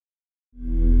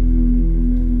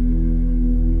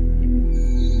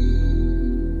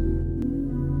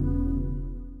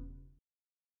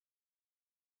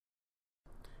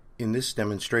In this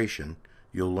demonstration,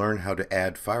 you'll learn how to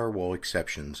add firewall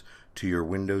exceptions to your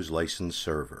Windows license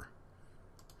server.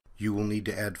 You will need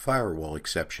to add firewall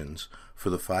exceptions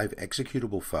for the 5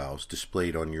 executable files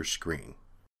displayed on your screen.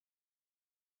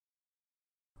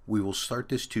 We will start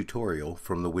this tutorial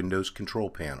from the Windows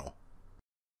Control Panel.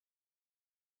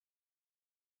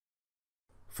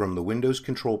 From the Windows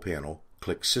Control Panel,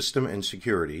 click System and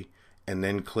Security, and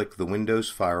then click the Windows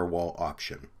Firewall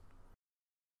option.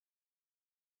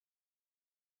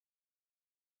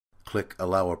 Click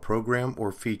Allow a program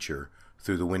or feature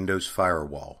through the Windows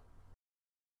Firewall.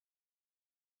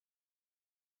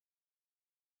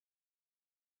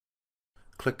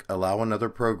 Click Allow another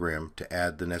program to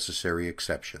add the necessary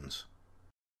exceptions.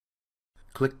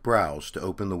 Click Browse to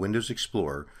open the Windows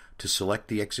Explorer to select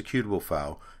the executable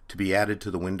file to be added to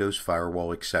the Windows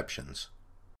Firewall exceptions.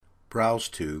 Browse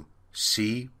to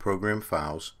C Program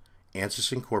Files,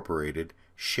 ANSYS Incorporated,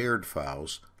 Shared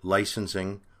Files,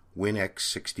 Licensing,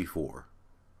 WinX64.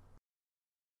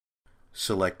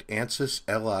 Select ANSYS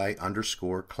li_client.exe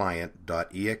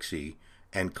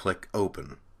and click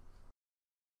Open.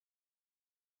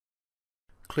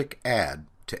 Click Add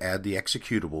to add the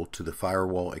executable to the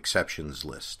Firewall exceptions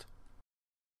list.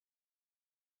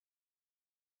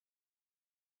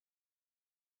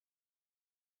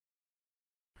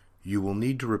 You will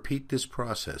need to repeat this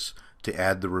process to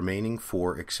add the remaining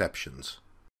 4 exceptions.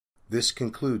 This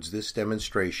concludes this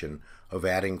demonstration of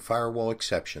adding firewall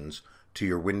exceptions to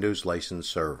your Windows license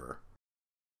server.